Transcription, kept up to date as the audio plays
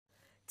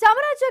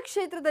ಚಾಮರಾಜ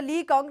ಕ್ಷೇತ್ರದಲ್ಲಿ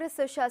ಕಾಂಗ್ರೆಸ್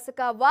ಶಾಸಕ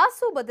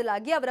ವಾಸು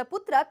ಬದಲಾಗಿ ಅವರ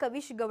ಪುತ್ರ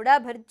ಕವಿಶ್ ಗೌಡ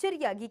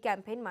ಭರ್ಜರಿಯಾಗಿ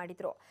ಕ್ಯಾಂಪೇನ್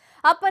ಮಾಡಿದ್ರು.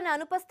 ಅಪ್ಪನ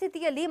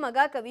ಅನುಪಸ್ಥಿತಿಯಲ್ಲಿ ಮಗ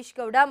ಕವಿಶ್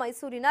ಗೌಡ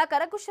ಮೈಸೂರಿನ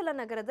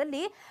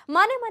ಕರಕುಶಲನಗರದಲ್ಲಿ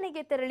ಮನೆ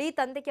ಮನೆಗೆ ತೆರಳಿ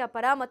ತಂದೆಗೆ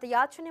ಅಪರ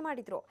ಮತಯಾಚನೆ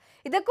ಮಾಡಿದ್ರು.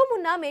 ಇದಕ್ಕೂ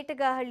ಮುನ್ನ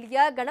ಮೇಟಗಹಳ್ಳಿಯ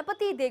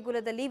ಗಣಪತಿ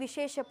ದೇಗುಲದಲ್ಲಿ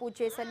ವಿಶೇಷ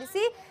ಪೂಜೆ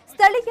ಸಲ್ಲಿಸಿ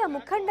ಸ್ಥಳೀಯ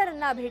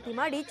ಮುಖಂಡರನ್ನ ಭೇಟಿ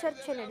ಮಾಡಿ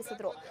ಚರ್ಚೆ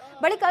ನಡೆಸಿದ್ರು.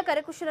 ಬಳಿಕ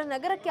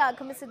ಕರಕುಶಲನಗರಕ್ಕೆ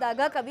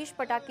ಆಗಮಿಸಿದಾಗ ಕವಿಶ್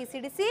ಪಟಾಕಿ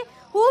ಸಿಡಿಸಿ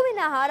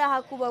ಹೂವಿನ ಹಾರ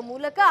ಹಾಕುವ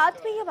ಮೂಲಕ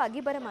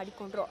ಆತ್ಮೀಯವಾಗಿ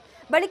ಬರಮಾಡಿಕೊಂಡ್ರು.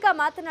 ಬಳಿಕ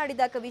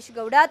ಮಾತನಾಡಿದ ಕವಿಶ್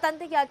ಗೌಡ,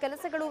 ತಂದೆಯ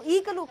ಕೆಲಸಗಳು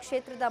ಈಗಲೂ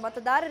ಕ್ಷೇತ್ರದ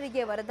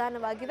ಮತದಾರರಿಗೆ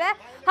ವರದಾನವಾಗಿವೆ.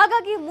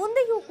 ಹಾಗಾಗಿ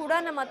ಮುಂದೆಯೂ ಕೂಡ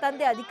ನಮ್ಮ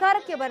ತಂದೆ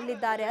ಅಧಿಕಾರಕ್ಕೆ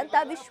ಬರಲಿದ್ದಾರೆ ಅಂತ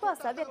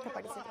ವಿಶ್ವಾಸ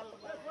ವ್ಯಕ್ತಪಡಿಸಿದರು.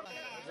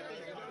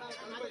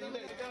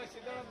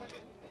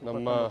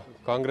 ನಮ್ಮ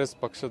ಕಾಂಗ್ರೆಸ್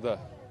ಪಕ್ಷದ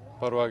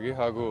ಪರವಾಗಿ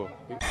ಹಾಗೂ